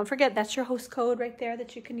that. So don't forget, that's your host code right there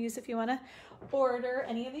that you can use if you want to order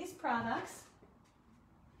any of these products.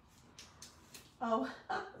 Oh,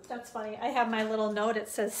 that's funny. I have my little note. It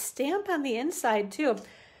says stamp on the inside too.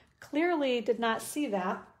 Clearly did not see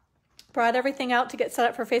that. Brought everything out to get set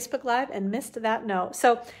up for Facebook Live and missed that note.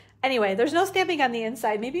 So anyway, there's no stamping on the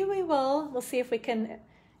inside. Maybe we will. We'll see if we can.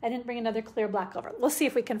 I didn't bring another clear black over. We'll see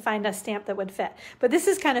if we can find a stamp that would fit. But this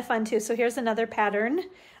is kind of fun too. So here's another pattern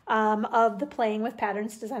of the Playing with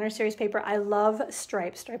Patterns Designer Series paper. I love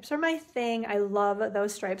stripes. Stripes are my thing. I love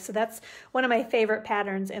those stripes. So that's one of my favorite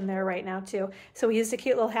patterns in there right now too. So we used a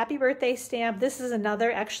cute little happy birthday stamp. This is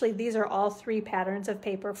another, actually these are all 3 patterns of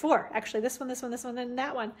paper. 4. Actually this one, this one, this one, and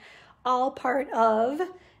that one. All part of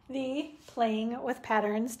the Playing with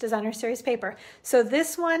Patterns Designer Series paper. So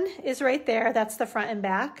this one is right there. That's the front and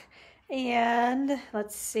back. And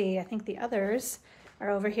let's see, I think the others are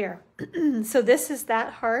over here. So this is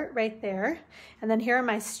that heart right there. And then here are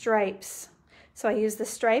my stripes. So I use the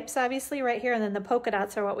stripes obviously right here, and then the polka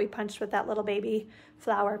dots are what we punched with that little baby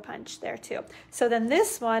flower punch there too. So then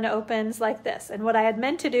this one opens like this. And what I had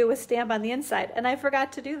meant to do was stamp on the inside, and I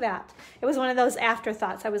forgot to do that. It was one of those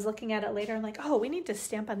afterthoughts. I was looking at it later and like, oh, we need to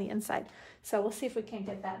stamp on the inside. So we'll see if we can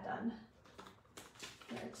get that done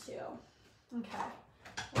there too. Okay,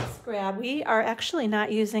 let's grab. We are actually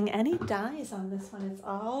not using any dies on this one. It's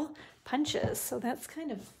all punches. So that's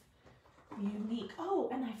kind of unique. Oh,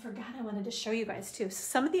 and I forgot I wanted to show you guys too. So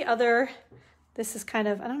some of the other, this is kind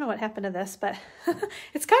of, I don't know what happened to this, but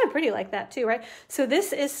it's kind of pretty like that too, right? So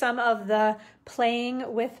this is some of the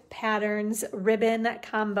Playing with Patterns ribbon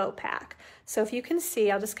combo pack. So if you can see,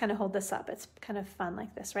 I'll just kind of hold this up. It's kind of fun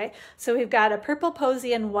like this, right? So we've got a purple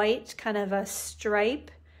posy and white, kind of a stripe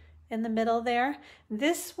in the middle there.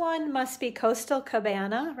 This one must be Coastal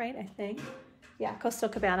Cabana, right? I think. Yeah, Coastal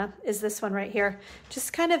Cabana is this one right here.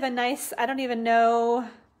 Just kind of a nice, I don't even know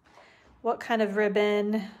what kind of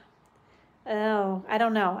ribbon. Oh, I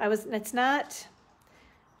don't know. It's not,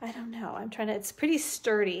 I don't know. It's pretty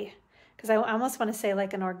sturdy, because I almost want to say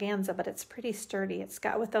like an organza, but it's pretty sturdy. It's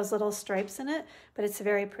got with those little stripes in it, but it's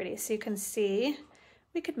very pretty. So you can see,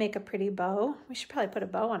 we could make a pretty bow. We should probably put a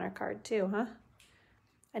bow on our card too, huh?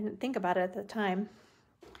 I didn't think about it at the time,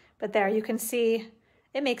 but there you can see,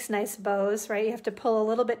 it makes nice bows, right? You have to pull a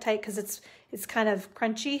little bit tight because it's kind of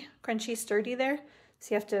crunchy, sturdy there.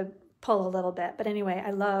 So you have to pull a little bit. But anyway,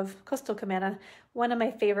 I love Coastal Cabana, one of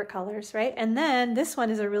my favorite colors, right? And then this one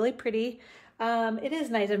is a really pretty, it is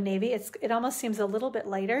Night of Navy. It almost seems a little bit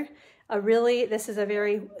lighter. This is a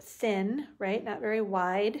very thin, right? Not very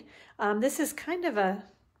wide. This is kind of a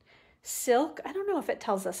silk. I don't know if it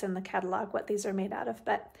tells us in the catalog what these are made out of,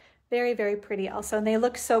 but very, very pretty also. And they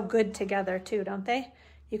look so good together too, don't they?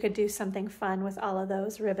 You could do something fun with all of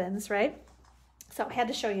those ribbons, right? So I had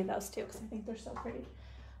to show you those too, because I think they're so pretty.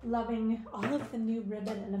 Loving all of the new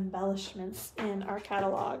ribbon and embellishments in our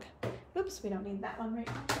catalog. Oops, we don't need that one right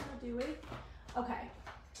now, do we? Okay.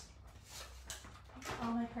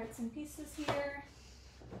 All my parts and pieces here.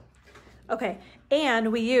 Okay,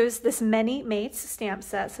 and we use this Many Mates stamp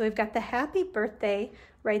set. So we've got the happy birthday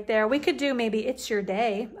right there. We could do maybe it's your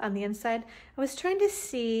day on the inside. I was trying to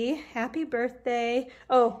see happy birthday.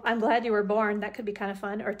 Oh, I'm glad you were born. That could be kind of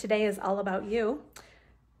fun. Or today is all about you.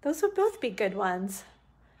 Those would both be good ones.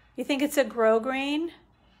 You think it's a grosgrain?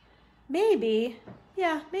 Maybe.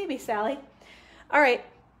 Yeah, maybe, Sally. All right,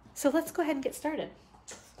 so let's go ahead and get started.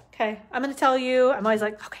 Okay, I'm going to tell you, I'm always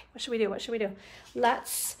like, okay, what should we do? What should we do?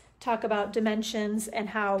 Let's talk about dimensions and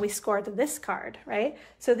how we scored this card, right?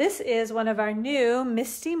 So this is one of our new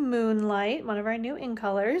Misty Moonlight, one of our new ink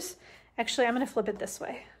colors. Actually, I'm going to flip it this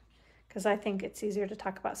way because I think it's easier to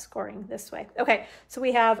talk about scoring this way. Okay, so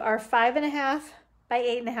we have our 5.5 by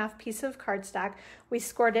 8.5 piece of cardstock. We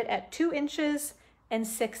scored it at 2 inches and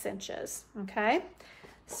 6 inches, okay?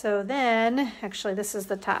 So then, actually this is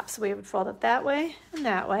the top, so we would fold it that way and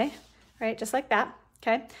that way, right? Just like that,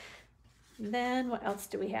 okay? Then what else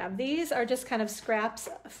do we have? These are just kind of scraps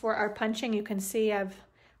for our punching. You can see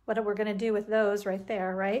what we're gonna do with those right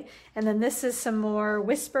there, right? And then this is some more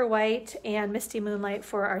Whisper White and Misty Moonlight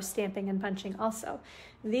for our stamping and punching also.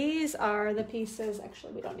 These are the pieces,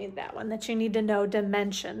 actually we don't need that one, that you need to know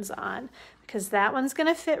dimensions on, because that one's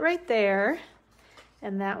gonna fit right there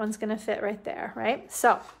and that one's gonna fit right there, right?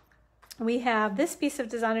 So we have this piece of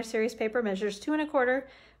Designer Series paper measures 2 1/4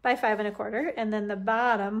 by 5 1/4, and then the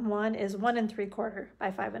bottom one is 1 3/4 by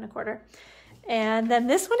 5 1/4. And then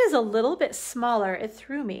this one is a little bit smaller. It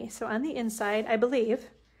threw me. So on the inside, I believe,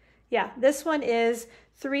 yeah, this one is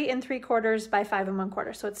 3 3/4 by 5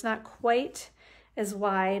 1/4. So it's not quite as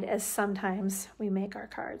wide as sometimes we make our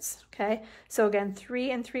cards, okay? So again, 3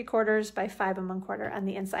 3/4 by 5 1/4 on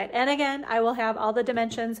the inside. And again, I will have all the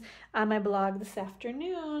dimensions on my blog this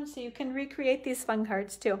afternoon so you can recreate these fun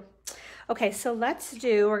cards too. Okay, so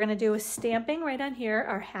we're gonna do a stamping right on here,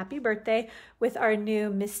 our happy birthday with our new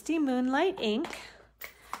Misty Moonlight ink.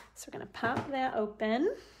 So we're gonna pop that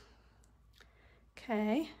open.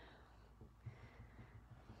 Okay.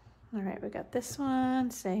 All right, we got this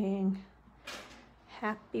one saying,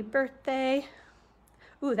 happy birthday.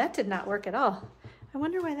 Ooh, that did not work at all. I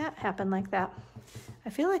wonder why that happened like that. I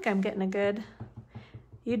feel like I'm getting a good,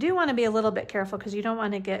 you do want to be a little bit careful because you don't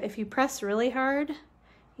want to get, if you press really hard,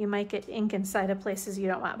 you might get ink inside of places you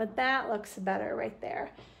don't want, but that looks better right there.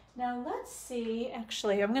 Now let's see,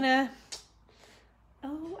 actually, I'm gonna,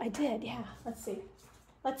 oh, I did, yeah, let's see.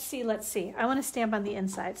 Let's see. I want to stamp on the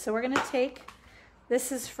inside. So we're gonna take,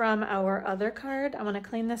 this is from our other card. I want to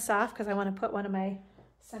clean this off because I want to put one of my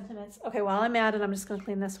sentiments. Okay, while I'm at it, I'm just going to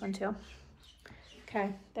clean this one too.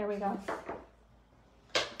 Okay, there we go.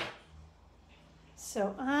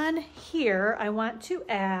 So on here, I want to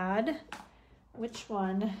add, which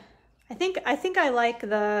one? I think I like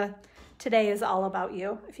the Today is All About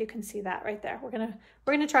You, if you can see that right there. We're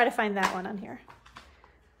gonna try to find that one on here.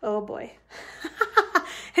 Oh boy.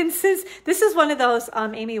 And since this is one of those,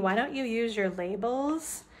 Amy, why don't you use your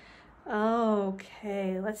labels?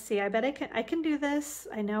 Okay, let's see. I bet I can do this.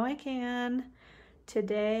 I know I can.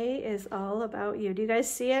 Today is all about you. Do you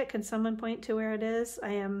guys see it? Can someone point to where it is?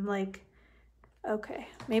 I am like, okay,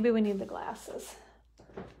 maybe we need the glasses.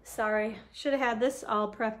 Sorry, should have had this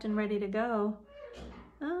all prepped and ready to go.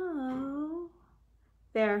 Oh,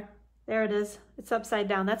 there it is. It's upside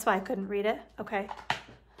down. That's why I couldn't read it. Okay.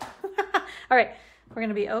 All right, we're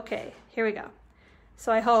gonna be okay. Here we go.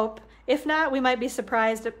 So I hope, if not, we might be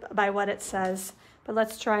surprised by what it says, but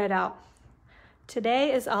let's try it out.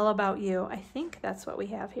 Today is all about you. I think that's what we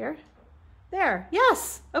have here. There,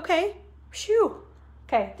 yes, okay, shoo.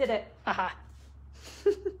 Okay, did it, aha.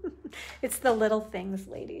 It's the little things,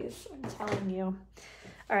 ladies, I'm telling you.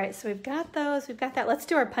 All right, so we've got those, we've got that. Let's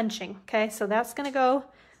do our punching, okay? So that's gonna go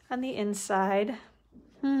on the inside.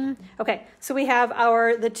 Okay, so we have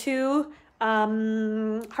the two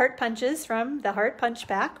heart punches from the Heart Punch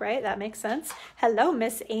Pack, right? That makes sense. Hello,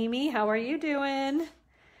 Miss Amy, how are you doing?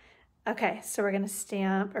 Okay, so we're gonna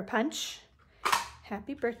stamp or punch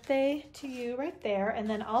happy birthday to you right there. And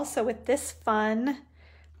then also with this fun,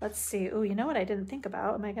 let's see. Oh, you know what I didn't think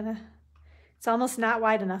about? It's almost not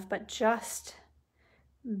wide enough, but just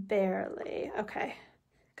barely. Okay,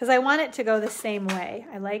 because I want it to go the same way.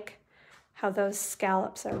 I like how those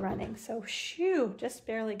scallops are running. So shoo, just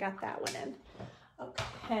barely got that one in.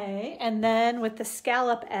 Okay, and then with the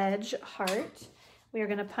scallop edge heart, we are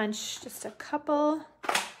gonna punch just a couple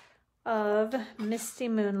of Misty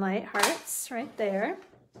Moonlight hearts right there.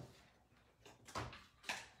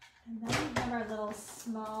 And then we have our little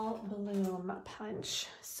small bloom punch.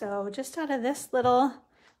 So just out of this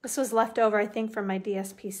was left over, I think, from my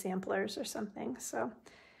DSP samplers or something. So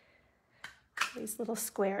these little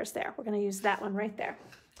squares there, we're gonna use that one right there.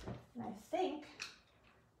 And I think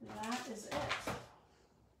that is it.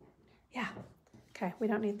 Yeah. Okay, we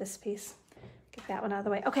don't need this piece. Get that one out of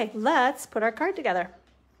the way. Okay, let's put our card together.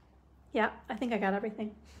 Yeah, I think I got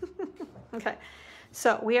everything. Okay,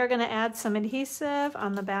 so we are going to add some adhesive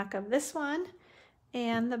on the back of this one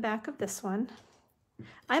and the back of this one.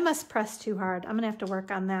 I must press too hard. I'm going to have to work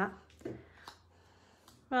on that.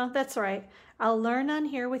 Well, that's all right. I'll learn on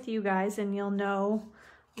here with you guys and you'll know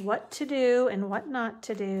what to do and what not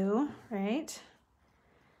to do, right?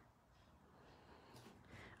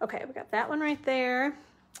 Okay, we got that one right there.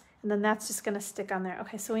 And then that's just gonna stick on there.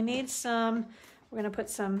 Okay, so we need some, we're gonna put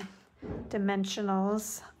some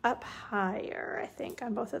dimensionals up higher, I think,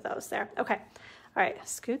 on both of those there. Okay, all right,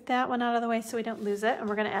 scoot that one out of the way so we don't lose it. And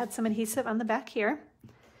we're gonna add some adhesive on the back here.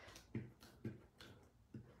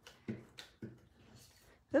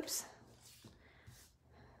 Oops.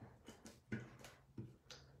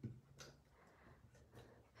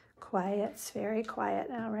 Quiet, it's very quiet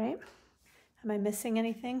now, right? Am I missing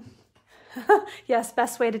anything? Yes,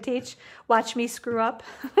 best way to teach. Watch me screw up.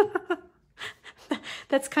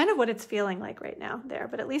 That's kind of what it's feeling like right now there,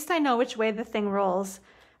 but at least I know which way the thing rolls.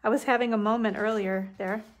 I was having a moment earlier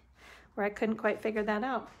there where I couldn't quite figure that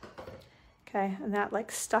out. Okay, and that like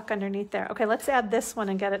stuck underneath there. Okay, let's add this one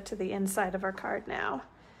and get it to the inside of our card now.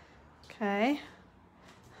 Okay.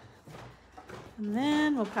 And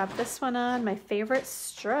then we'll pop this one on, my favorite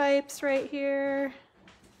stripes right here.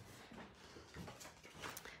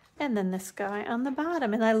 And then this guy on the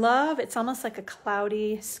bottom. And I love, it's almost like a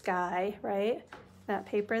cloudy sky, right? That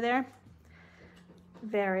paper there.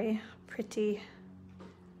 Very pretty.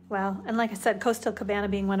 Well, and like I said, Coastal Cabana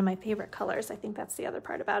being one of my favorite colors. I think that's the other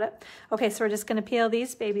part about it. Okay, so we're just gonna peel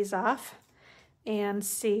these babies off and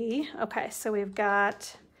see. Okay, so we've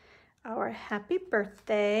got our happy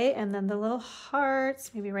birthday and then the little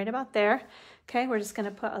hearts, maybe right about there. Okay, we're just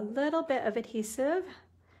gonna put a little bit of adhesive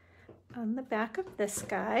on the back of this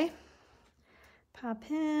guy. Pop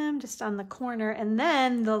him just on the corner. And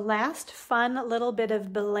then the last fun little bit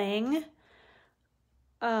of bling.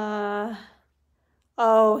 Oh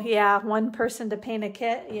yeah, one person to paint a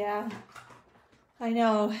kit. Yeah, I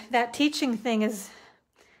know that teaching thing is,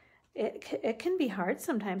 it can be hard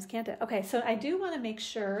sometimes, can't it? Okay, so I do want to make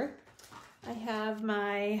sure I have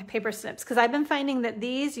my paper snips because I've been finding that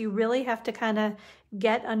these, you really have to kind of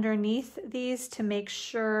get underneath these to make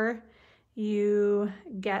sure you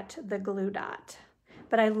get the glue dot.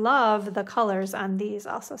 But I love the colors on these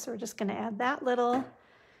also. So we're just going to add that little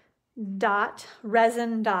dot,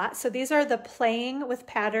 resin dot. So these are the Playing with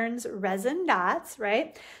Patterns resin dots,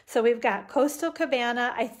 right? So we've got Coastal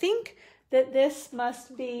Cabana. I think that this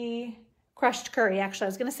must be crushed curry. Actually, I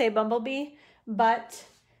was going to say bumblebee, but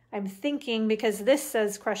I'm thinking because this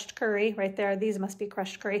says crushed curry right there, these must be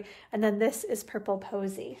crushed curry. And then this is purple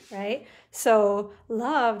posy, right? So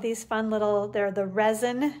love these fun little, they're the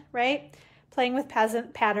resin, right? Playing with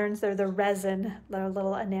Patterns, they're the resin, their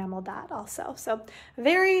little enamel dot also. So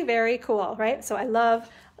very, very cool, right? So I love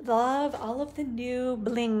all of the new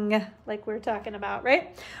bling like we're talking about,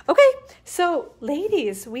 right? Okay, so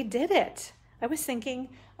ladies, we did it. I was thinking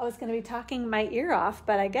I was going to be talking my ear off,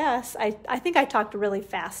 but I guess I think I talked really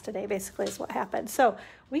fast today, basically is what happened. So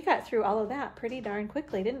we got through all of that pretty darn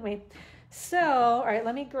quickly, didn't we? So, all right,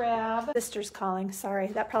 let me grab, sister's calling. Sorry,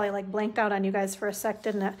 that probably like blanked out on you guys for a sec,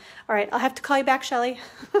 didn't it? All right, I'll have to call you back, Shelly.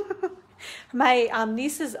 My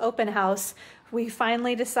niece's open house, we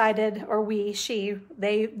finally decided, or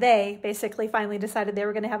they basically finally decided they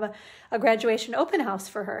were going to have a graduation open house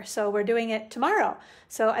for her. So we're doing it tomorrow.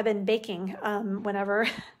 So I've been baking whenever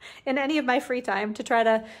in any of my free time to try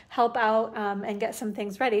to help out and get some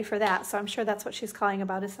things ready for that. So I'm sure that's what she's calling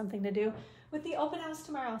about, is something to do with the open house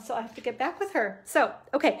tomorrow. So I have to get back with her. So,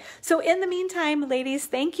 okay. So in the meantime, ladies,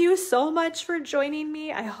 thank you so much for joining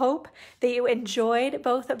me. I hope that you enjoyed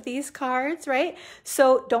both of these cards, right?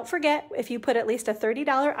 So don't forget, if you put at least a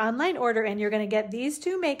 $30 online order in, you're going to get these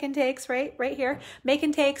two make and takes right here, make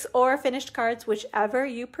and takes or finished cards, whichever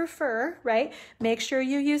you prefer, right? Make sure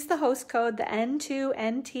you use the host code, the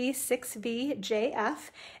N2NT6VJF.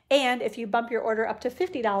 And if you bump your order up to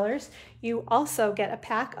 $50, you also get a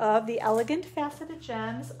pack of the Elegant Faceted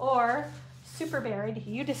Gems or Super Buried.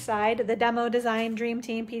 You decide, the Demo Design Dream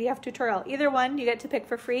Team PDF tutorial. Either one you get to pick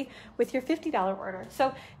for free with your $50 order.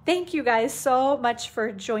 So thank you guys so much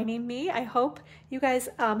for joining me. I hope you guys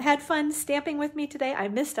had fun stamping with me today. I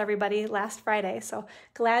missed everybody last Friday, so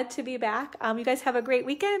glad to be back. You guys have a great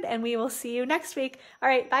weekend and we will see you next week. All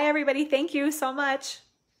right, bye everybody. Thank you so much.